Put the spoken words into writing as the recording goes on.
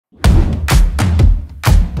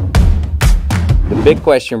The big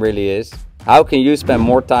question really is, how can you spend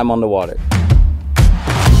more time on the water?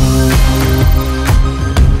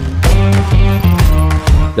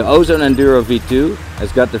 The Ozone Enduro V2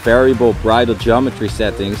 has got the Variable Bridle Geometry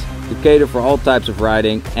settings to cater for all types of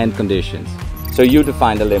riding and conditions. So you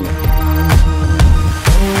define the limit.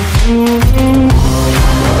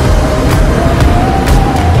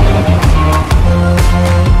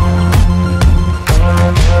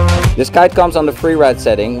 This kite comes on the freeride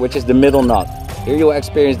setting, which is the middle knot. Here you will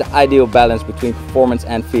experience the ideal balance between performance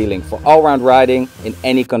and feeling for all-round riding in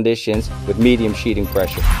any conditions with medium sheeting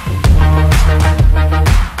pressure.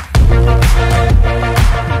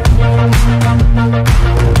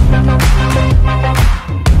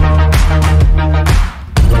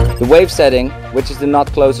 The wave setting, which is the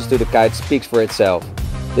knot closest to the kite, speaks for itself.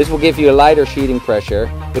 This will give you a lighter sheeting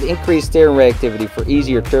pressure with increased steering reactivity for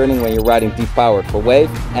easier turning when you're riding deep powered for wave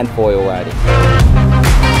and foil riding.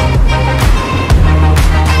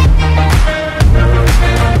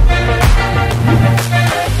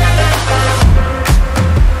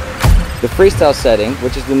 The freestyle setting,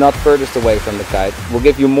 which is the knot furthest away from the kite, will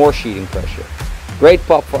give you more sheeting pressure. Great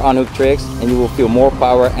pop for unhook tricks, and you will feel more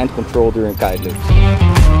power and control during kite loops.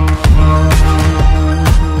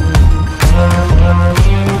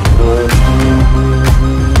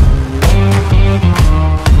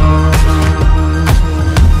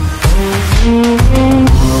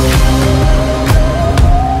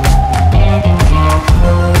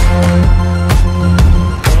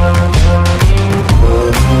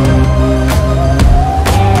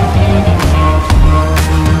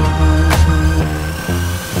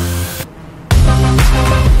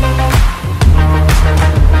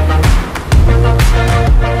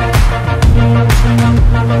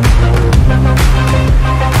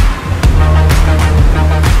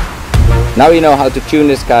 Now you know how to tune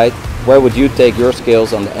this kite. Where would you take your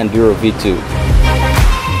skills on the Enduro V2?